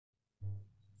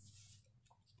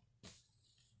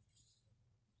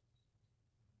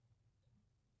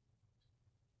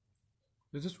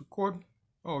Is this recording?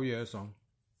 Oh yeah, it's on.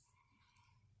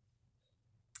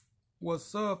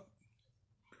 What's up?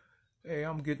 Hey,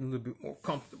 I'm getting a little bit more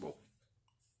comfortable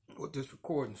with this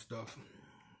recording stuff.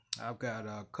 I've got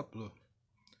a couple of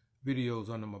videos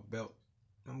under my belt.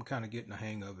 I'm kind of getting the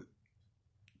hang of it.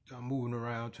 I'm moving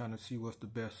around trying to see what's the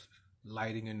best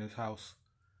lighting in this house.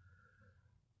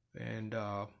 And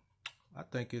I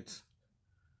think it's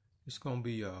gonna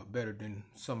be better than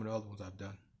some of the other ones I've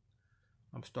done.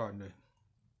 I'm starting to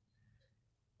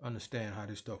understand how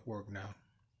this stuff works now.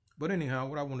 But anyhow,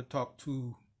 what I want to talk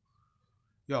to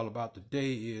y'all about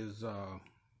today is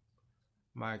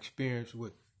my experience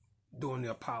with doing the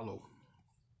Apollo,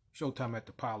 Showtime at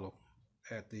the Apollo,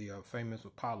 at the famous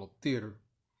Apollo Theater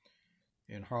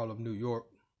in Harlem, New York.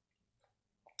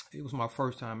 It was my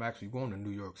first time actually going to New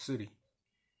York City.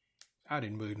 I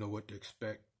didn't really know what to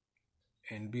expect.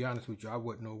 And to be honest with you, I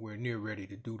wasn't nowhere near ready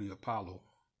to do the Apollo.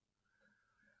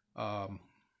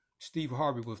 Steve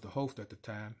Harvey was the host at the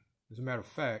time. As a matter of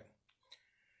fact,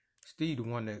 Steve the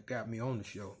one that got me on the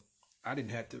show. I didn't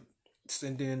have to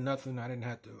send in nothing. I didn't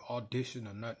have to audition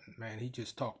or nothing, man. He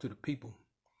just talked to the people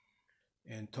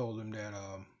and told them that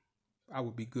I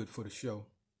would be good for the show.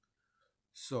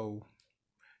 So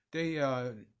they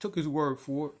took his word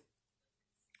for it,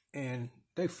 and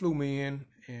they flew me in,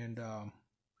 and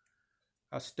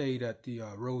I stayed at the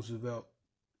Roosevelt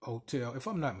Hotel, if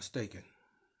I'm not mistaken.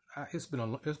 It's been a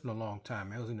long time,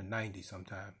 man. It was in the 90s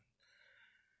sometime.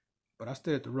 But I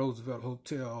stayed at the Roosevelt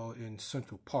Hotel in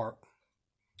Central Park.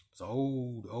 It's an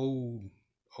old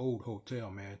hotel,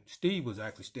 man. Steve was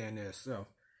actually staying there himself.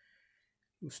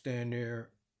 He was staying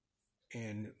there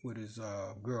and with his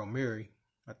girl Mary.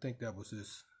 I think that was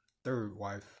his third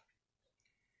wife,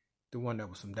 the one that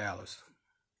was from Dallas.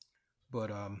 But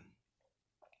when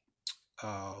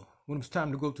it was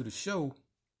time to go to the show,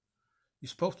 you're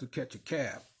supposed to catch a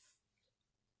cab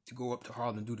to go up to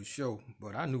Harlem and do the show.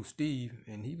 But I knew Steve,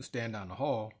 and he was staying down the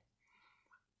hall.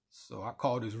 So I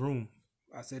called his room.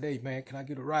 I said, "Hey, man, can I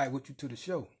get a ride with you to the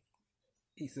show?"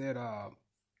 He said,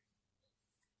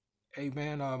 "Hey,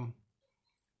 man,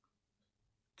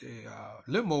 the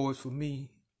limo is for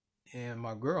me and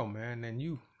my girl, man, and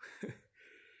you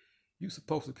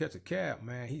supposed to catch a cab,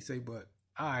 man." He said, "But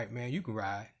all right, man, you can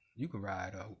ride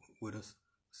with us."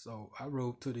 So I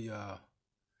rode to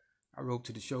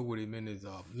the show with him in his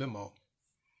limo.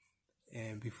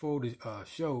 And before the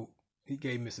show, he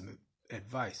gave me some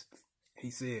advice. He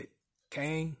said,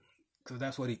 "Kane," because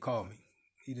that's what he called me.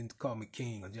 He didn't call me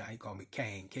King or John. He called me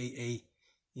Kane,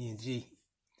 K-A-N-G.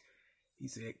 He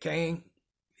said, "Kane,"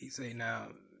 he said,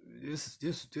 "now,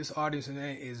 this audience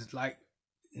is like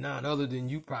none other than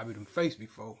you probably done faced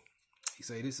before." He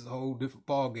said, "This is a whole different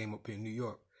ball game up here in New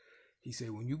York." He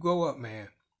said, "When you go up, man,"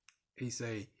 he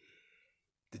said,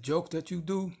 "the jokes that you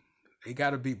do, they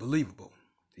got to be believable."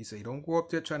 He said, "Don't go up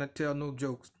there trying to tell no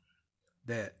jokes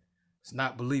that it's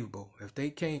not believable. If they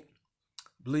can't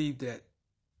believe that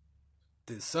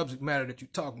the subject matter that you're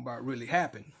talking about really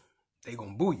happened, they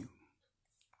gonna boo you."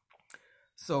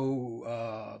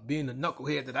 So being the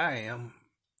knucklehead that I am,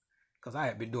 because I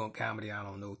had been doing comedy, I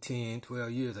don't know, 10,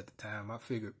 12 years at the time, I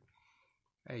figured,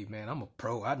 hey, man, I'm a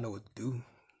pro. I know what to do.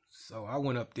 So I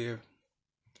went up there,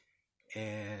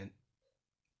 and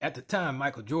at the time,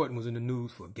 Michael Jordan was in the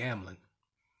news for gambling,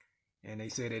 and they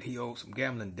said that he owed some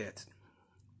gambling debts.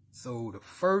 So the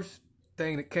first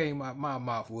thing that came out my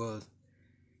mouth was,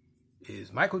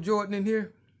 "Is Michael Jordan in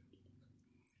here?"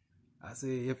 I said,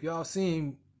 "If y'all see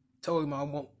him, told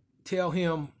him tell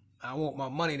him I want my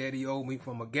money that he owed me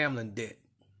from a gambling debt."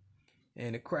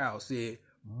 And the crowd said,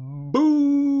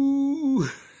 "Boo!"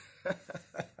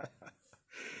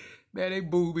 Man, they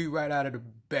booed me right out of the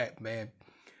back, man.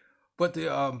 But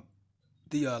the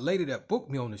lady that booked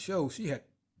me on the show, she had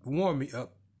warned me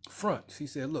up front. She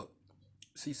said, "Look,"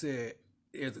 she said,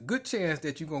 "there's a good chance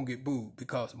that you're going to get booed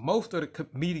because most of the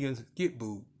comedians get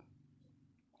booed.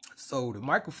 So the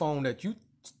microphone that you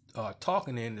are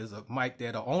talking in is a mic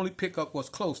that'll only pick up what's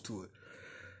close to it.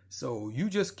 So you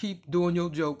just keep doing your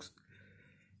jokes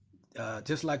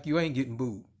just like you ain't getting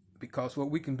booed. Because what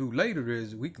we can do later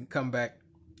is we can come back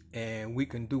and we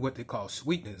can do what they call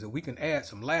sweeteners, and we can add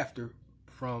some laughter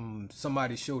from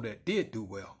somebody's show that did do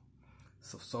well."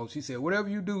 So she said, "Whatever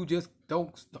you do, just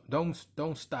don't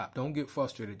stop. Don't get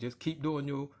frustrated. Just keep doing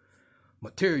your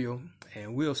material,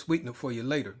 and we'll sweeten it for you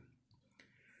later."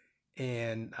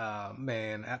 And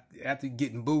man, after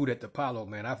getting booed at the Apollo,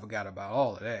 man, I forgot about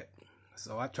all of that.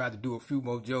 So I tried to do a few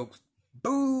more jokes.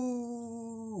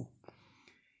 Boo!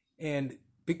 And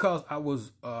because I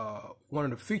was one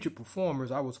of the featured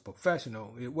performers, I was a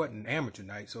professional. It wasn't amateur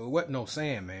night, so it wasn't no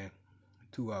saying, man,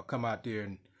 to come out there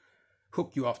and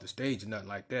hook you off the stage or nothing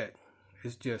like that.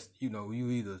 It's just, you know, you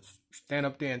either stand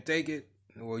up there and take it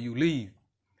or you leave.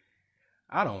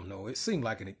 I don't know. It seemed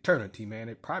like an eternity, man.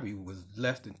 It probably was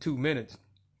less than 2 minutes.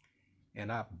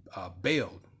 And I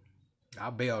bailed. I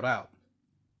bailed out.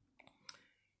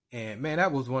 And, man,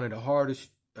 that was one of the hardest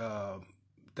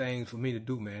things for me to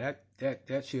do, man.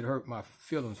 That shit hurt my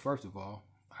feelings, first of all.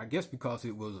 I guess because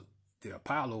it was the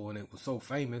Apollo and it was so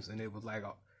famous and it was like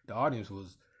the audience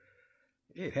was,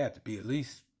 it had to be at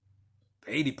least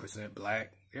 80%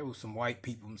 black. There was some white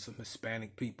people and some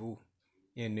Hispanic people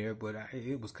in there, but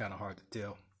it was kind of hard to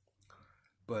tell.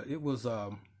 But it was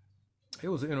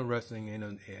interesting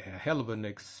and a hell of an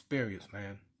experience,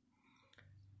 man.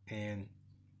 And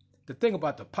the thing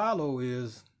about the Apollo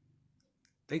is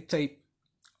they tape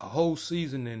a whole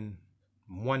season in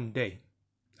one day.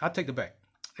 I take it back.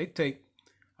 They take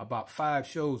about 5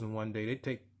 shows in one day.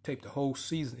 They tape the whole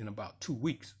season in about 2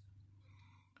 weeks.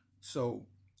 So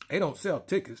they don't sell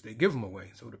tickets. They give them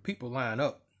away. So the people line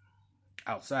up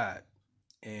outside.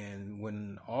 And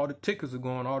when all the tickets are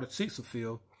gone, all the seats are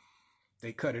filled,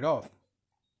 they cut it off.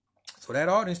 So that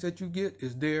audience that you get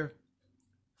is there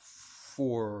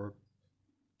for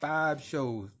 5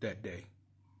 shows that day.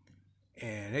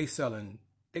 And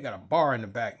they got a bar in the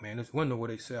back, man. This window where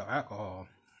they sell alcohol.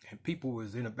 And people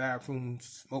was in the bathroom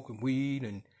smoking weed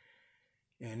and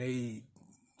they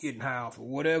getting high for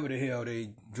whatever the hell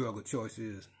they drug of choice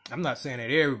is. I'm not saying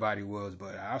that everybody was,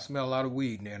 but I smell a lot of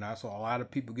weed in there and I saw a lot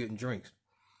of people getting drinks.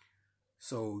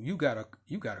 So you got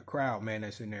a crowd, man,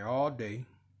 that's in there all day.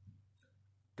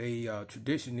 They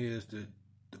tradition is the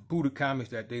boo the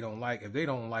comics that they don't like. If they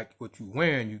don't like what you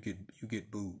wearing, you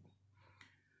get booed.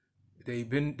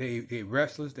 They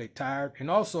restless, they tired,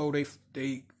 and also they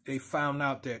found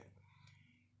out that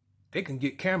they can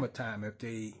get camera time if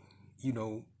they, you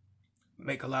know,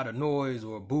 make a lot of noise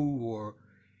or boo or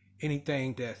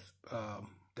anything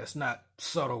that's not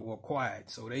subtle or quiet.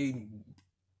 So they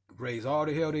raise all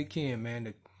the hell they can, man,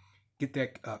 to get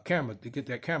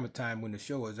that camera time when the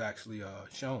show is actually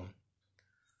shown.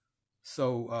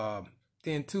 So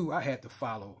then too, I had to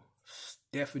follow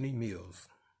Stephanie Mills,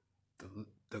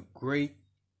 the great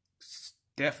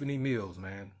Stephanie Mills,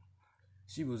 man.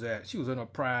 She was in her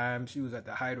prime. She was at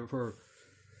the height of her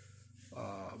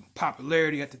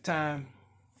popularity at the time.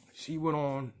 She went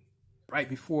on right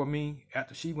before me.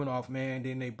 After she went off, man,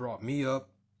 then they brought me up.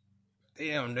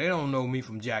 They don't know me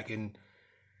from Jack in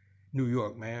New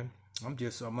York, man. I'm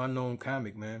just some unknown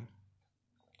comic, man.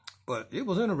 But it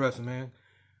was interesting, man,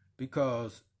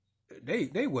 because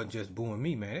they wasn't just booing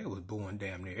me, man. They was booing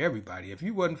damn near everybody. If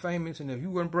you wasn't famous and if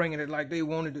you wasn't bringing it like they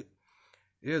wanted it,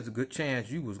 there's a good chance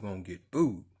you was gonna get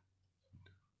booed.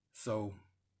 So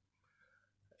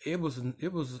it was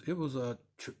a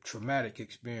traumatic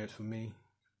experience for me.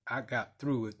 I got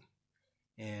through it,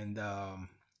 and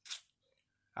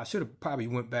I should have probably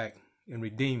went back and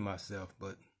redeemed myself,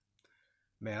 but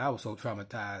man, I was so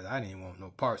traumatized. I didn't want no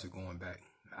parts of going back.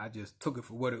 I just took it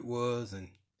for what it was and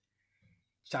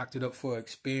chalked it up for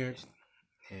experience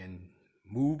and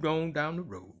moved on down the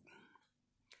road.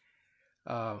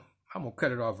 I'm going to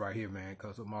cut it off right here, man,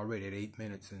 because I'm already at 8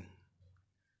 minutes, and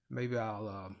maybe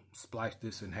I'll splice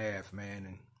this in half, man,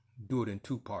 and do it in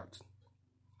 2 parts.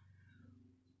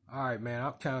 All right, man,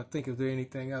 I'm trying to think if there's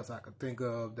anything else I could think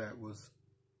of that was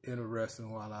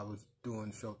interesting while I was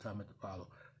doing Showtime at the Apollo.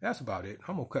 That's about it.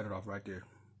 I'm going to cut it off right there.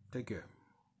 Take care.